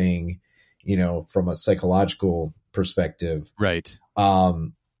everything, you know, from a psychological perspective. Right.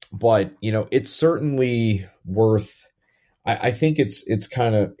 But, you know, it's certainly worth, I think it's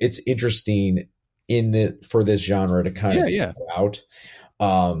interesting for this genre to kind of go out.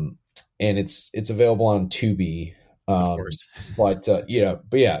 And it's available on Tubi. Of course. But I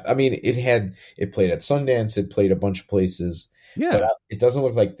mean, it played at Sundance, it played a bunch of places. Yeah. But it doesn't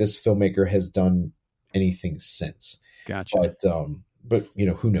look like this filmmaker has done anything since. Gotcha. But you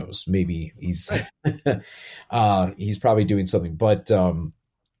know, who knows? Maybe he's he's probably doing something. But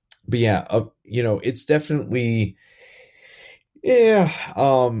yeah, you know, it's definitely,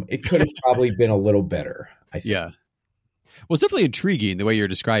 it could have probably been a little better, I think. Yeah. Well, it's definitely intriguing the way you're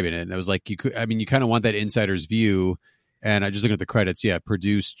describing it. And I was like, you kind of want that insider's view. And I just looked at the credits. Yeah.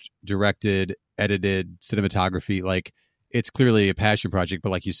 Produced, directed, edited, cinematography. Like it's clearly a passion project, but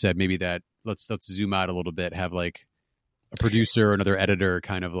like you said, maybe that let's zoom out a little bit, have like a producer or another editor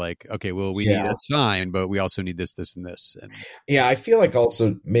kind of like, okay, well, we need, that's fine, but we also need this, and this. And yeah, I feel like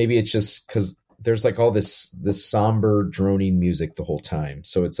also maybe it's just because there's like all this somber droning music the whole time.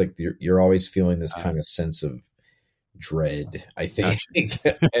 So it's like you're always feeling this kind of sense of dread, I think,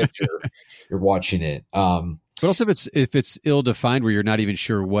 as you're watching it. But also if it's ill defined where you're not even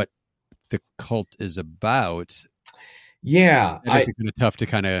sure what the cult is about. Yeah. It makes it kind of tough to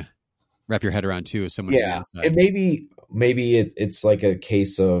kind of wrap your head around too as someone on the outside. And maybe it's like a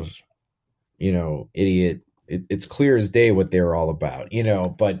case of, you know, idiot. It's clear as day what they're all about, you know,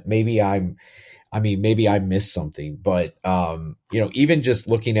 but maybe I missed something, but, you know, even just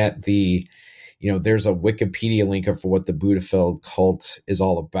looking at the, you know, there's a Wikipedia link for what the Budapest cult is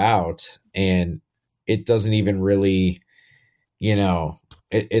all about. And it doesn't even really, you know,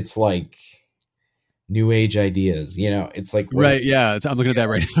 it's like new age ideas. You know, it's like right. Yeah, I'm looking at that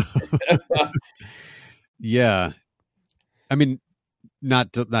right now. Yeah, I mean,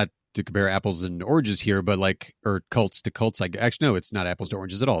 not to compare apples and oranges here, but like, or cults to cults. Like, actually, no, it's not apples to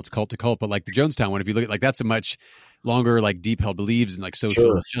oranges at all. It's cult to cult. But like the Jonestown one, if you look at like that's a much longer, like deep held beliefs and like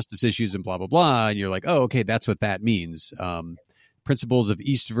social justice issues and blah blah blah. And you're like, oh, okay, that's what that means. Principles of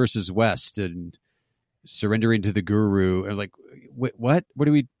East versus West and surrendering to the guru. And like, what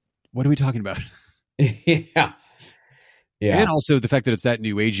are we talking about? Yeah. And also the fact that it's that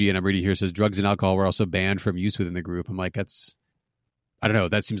new agey, and I'm reading here, it says drugs and alcohol were also banned from use within the group. I'm like, I don't know.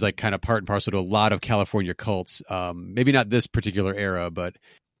 That seems like kind of part and parcel to a lot of California cults. Maybe not this particular era, but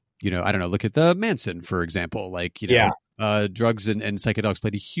you know, I don't know. Look at the Manson, for example. Like, you know, drugs and psychedelics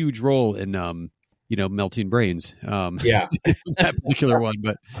played a huge role in, you know, melting brains. That particular one,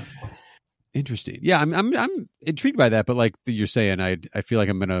 but interesting. Yeah, I'm intrigued by that. But like you're saying, I feel like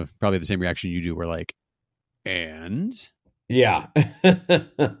I'm gonna probably have the same reaction you do. We're like, and yeah.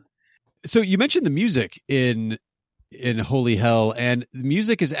 So you mentioned the music in Holy Hell, and the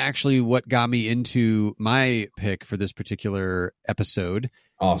music is actually what got me into my pick for this particular episode.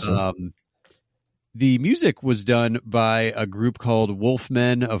 Awesome. The music was done by a group called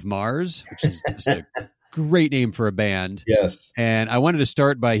Wolfmen of Mars, which is just a great name for a band. Yes. And I wanted to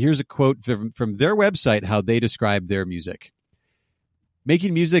start by, here's a quote from their website, how they describe their music.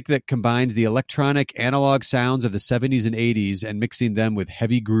 Making music that combines the electronic analog sounds of the 70s and 80s and mixing them with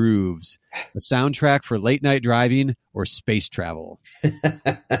heavy grooves. A soundtrack for late night driving or space travel.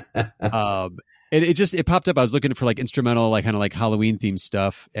 It popped up. I was looking for like instrumental, like kind of like Halloween themed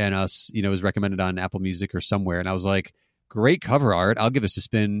stuff. And it was recommended on Apple Music or somewhere. And I was like, great cover art. I'll give this a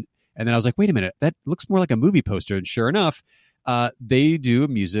spin. And then I was like, wait a minute, that looks more like a movie poster. And sure enough, they do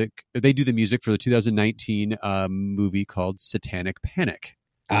the music for the 2019 movie called Satanic Panic.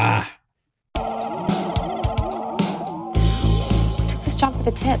 Took this job for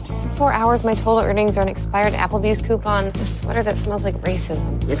the tips. 4 hours, my total earnings are an expired Applebee's coupon, a sweater that smells like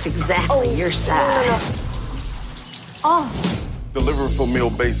racism. It's exactly your size. Oh. Deliver for Mill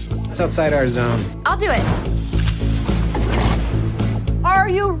Basin. It's outside our zone. I'll do it. Are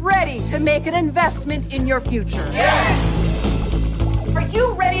you ready to make an investment in your future? Yes! Are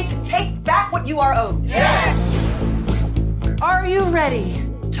you ready to take back what you are owed? Yes! Are you ready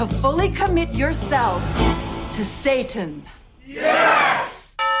to fully commit yourself to Satan?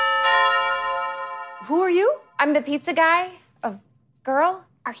 Yes! Who are you? I'm the pizza guy. A girl.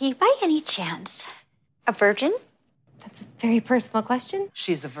 Are you by any chance a virgin? That's a very personal question.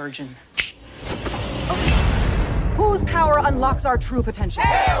 She's a virgin. Whose power unlocks our true potential?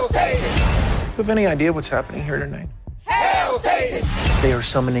 Hail Satan! Do you have any idea what's happening here tonight? Hail Satan! They are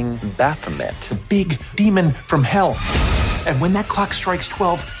summoning Baphomet, the big demon from hell. And when that clock strikes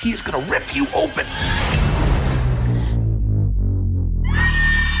 12, he is going to rip you open.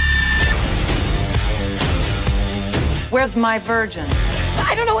 Where's my virgin?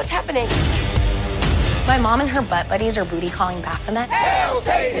 I don't know what's happening. My mom and her butt buddies are booty calling Baphomet. Hail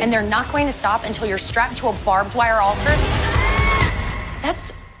Satan! And they're not going to stop until you're strapped to a barbed wire altar.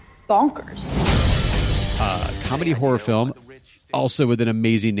 That's bonkers. Comedy horror film, also with an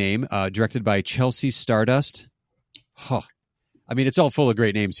amazing name, directed by Chelsea Stardust. Huh. I mean, it's all full of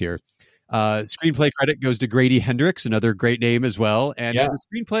great names here. Screenplay credit goes to Grady Hendrix, another great name as well. And the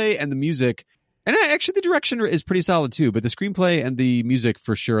screenplay and the music, and actually the direction is pretty solid too, but the screenplay and the music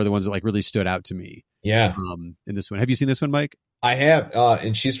for sure are the ones that like really stood out to me. Yeah. In this one. Have you seen this one, Mike? I have.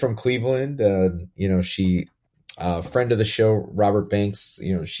 And she's from Cleveland. She, friend of the show, Robert Banks,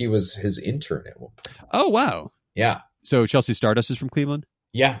 she was his intern at one point. Oh, wow. Yeah. So Chelsea Stardust is from Cleveland?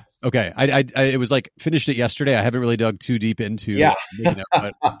 Yeah. Okay. I it was like finished it yesterday. I haven't really dug too deep into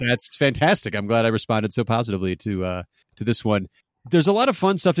but that's fantastic. I'm glad I responded so positively to this one. There's a lot of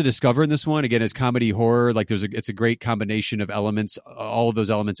fun stuff to discover in this one. Again, it's comedy horror. Like it's a great combination of elements, all of those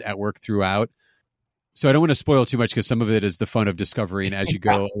elements at work throughout. So I don't want to spoil too much because some of it is the fun of discovering as you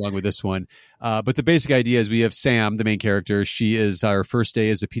go along with this one. But the basic idea is we have Sam, the main character. She is our first day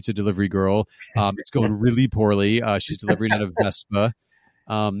as a pizza delivery girl. It's going really poorly. She's delivering out of Vespa.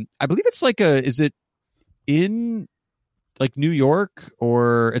 I believe it's like is it in like New York,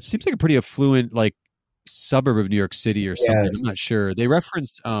 or it seems like a pretty affluent like suburb of New York City or something. I'm not sure. They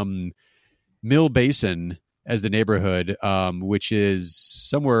reference Mill Basin as the neighborhood, which is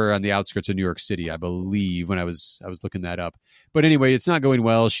somewhere on the outskirts of New York City, I believe, when I was looking that up. But anyway, it's not going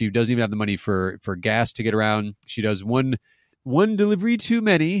well. She doesn't even have the money for gas to get around. She does one delivery too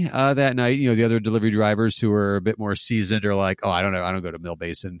many that night. The other delivery drivers who are a bit more seasoned are like, oh, I don't know, I don't go to Mill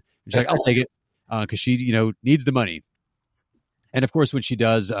Basin. She's like, I'll take it because she needs the money. And of course, when she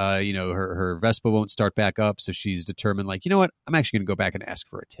does, her Vespa won't start back up. So she's determined, like, you know what? I'm actually going to go back and ask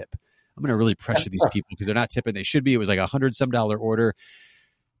for a tip. I'm going to really pressure these people because they're not tipping. They should be. It was like $100-some order.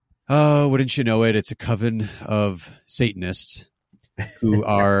 Oh, wouldn't you know it? It's a coven of Satanists who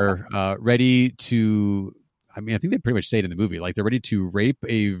are ready to, I think they pretty much say it in the movie, like they're ready to rape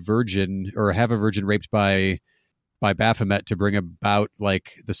a virgin or have a virgin raped by Baphomet to bring about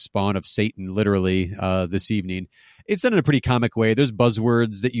like the spawn of Satan, literally, this evening. It's done in a pretty comic way. There's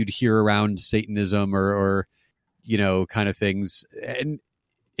buzzwords that you'd hear around Satanism or kind of things. And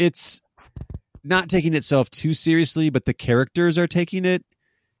it's not taking itself too seriously, but the characters are taking it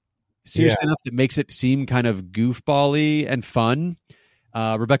seriously enough that makes it seem kind of goofball-y and fun.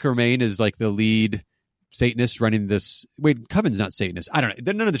 Rebecca Romijn is like the lead Satanist running this. Wait, Coven's not Satanist. I don't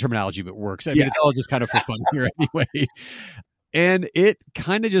know. None of the terminology but works. I mean, it's all just kind of for fun here anyway. And it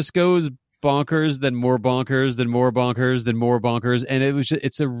kind of just goes bonkers, then more bonkers, then more bonkers, then more bonkers. And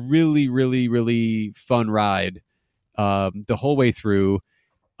it's a really, really, really fun ride the whole way through.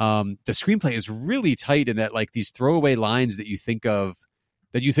 The screenplay is really tight in that like these throwaway lines that you think are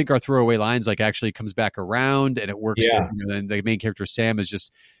throwaway lines, like actually comes back around and it works. Then the main character, Sam, is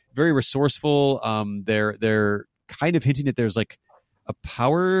just very resourceful. They're kind of hinting that there's like a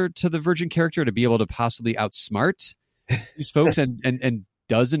power to the Virgin character to be able to possibly outsmart these folks and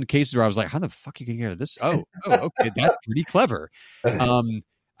does in cases where I was like, how the fuck are you getting out of this? Oh, okay. That's pretty clever.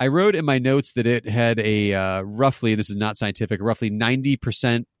 I wrote in my notes that it had a roughly, this is not scientific, roughly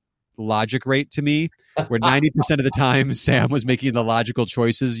 90% logic rate to me, where 90% of the time Sam was making the logical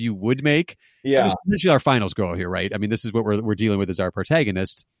choices you would make. Yeah. Essentially our finals girl here, right? I mean, this is what we're dealing with as our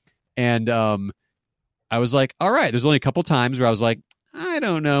protagonist. And I was like, all right, there's only a couple times where I was like, I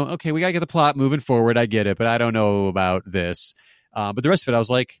don't know. Okay, we got to get the plot moving forward. I get it, but I don't know about this. But the rest of it, I was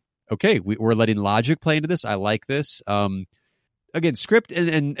like, okay, we're letting logic play into this. I like this. Again, script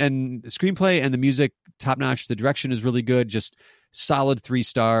and screenplay and the music, top notch. The direction is really good. Just solid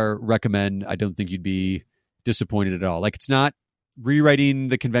 3-star recommend. I don't think you'd be disappointed at all. Like, it's not rewriting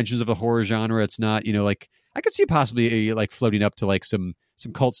the conventions of the horror genre. It's not, like, I could see possibly like floating up to like some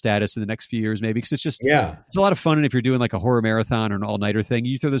cult status in the next few years, maybe, because it's just, it's a lot of fun. And if you're doing like a horror marathon or an all-nighter thing,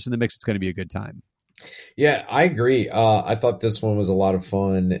 you throw this in the mix, it's going to be a good time. Yeah, I agree. I thought this one was a lot of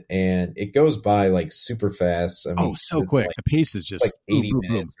fun, and it goes by like super fast. I mean, so quick. Like, the pace is just like 80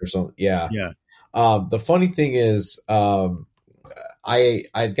 minutes or something. Yeah. Yeah. The funny thing is, I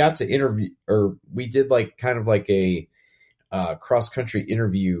got to interview, or we did like kind of like a cross-country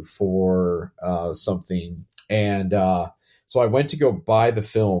interview for something. And so I went to go buy the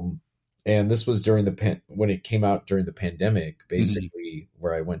film, and this was during when it came out during the pandemic, basically,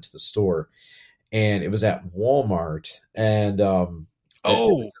 where I went to the store. And it was at Walmart, and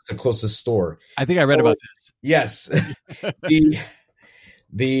it's the closest store. I think I read about this. Yes,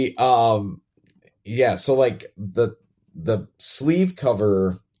 So like the sleeve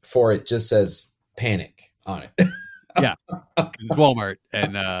cover for it just says "Panic" on it. Yeah, because it's Walmart,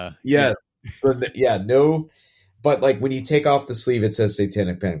 and So no, but like when you take off the sleeve, it says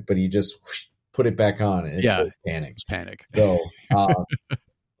 "Satanic Panic," but you just put it back on, and it says "Panic." It's Panic. So.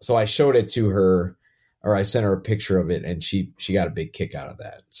 So I showed it to her, or I sent her a picture of it, and she got a big kick out of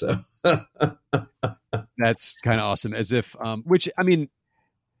that. So that's kind of awesome. As if, which, I mean,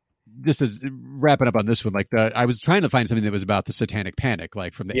 just as wrapping up on this one, like I was trying to find something that was about the Satanic Panic,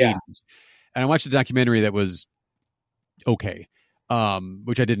 like from the 80s, and I watched a documentary that was okay,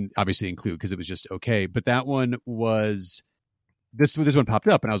 which I didn't obviously include because it was just okay. But that one was this one popped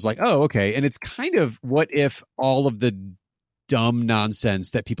up, and I was like, oh, okay. And it's kind of what if all of the dumb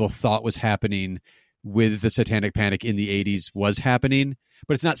nonsense that people thought was happening with the Satanic Panic in the 80s was happening,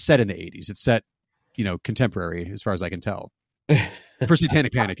 but it's not set in the 80s. It's set, contemporary as far as I can tell. For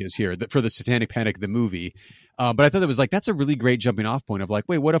Satanic Panic is here, for the Satanic Panic, the movie. But I thought that was like, that's a really great jumping off point of like,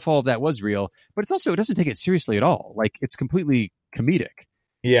 wait, what if all of that was real? But it's also, it doesn't take it seriously at all. Like, it's completely comedic.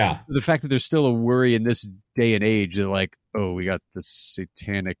 Yeah. So the fact that there's still a worry in this day and age that like, oh, we got the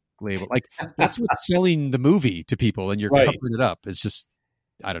satanic label. Like, that's what's selling the movie to people, and you're covering it up. It's just,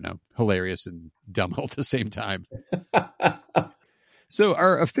 I don't know, hilarious and dumb all at the same time. So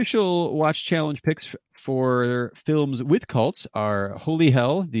our official Watch Challenge picks for films with cults are Holy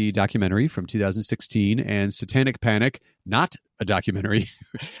Hell, the documentary from 2016, and Satanic Panic, not a documentary,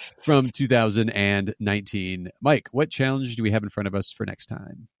 from 2019. Mike, what challenge do we have in front of us for next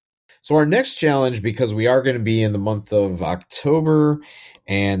time? So our next challenge, because we are going to be in the month of October,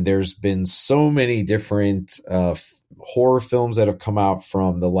 and there's been so many different horror films that have come out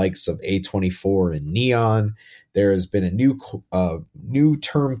from the likes of A24 and Neon there has been a new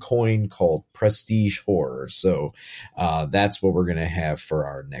term coined called prestige horror. So that's what we're going to have for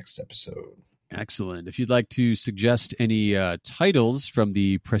our next episode. Excellent. If you'd like to suggest any titles from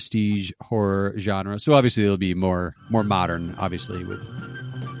the prestige horror genre, so obviously it'll be more modern, obviously, with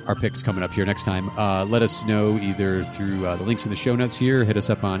our picks coming up here next time. Let us know either through the links in the show notes here, hit us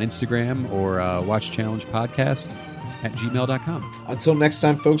up on Instagram, or watchchallengepodcast@gmail.com. Until next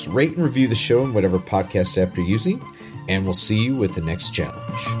time, folks, rate and review the show in whatever podcast app you're using, and we'll see you with the next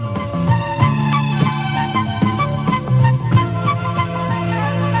challenge.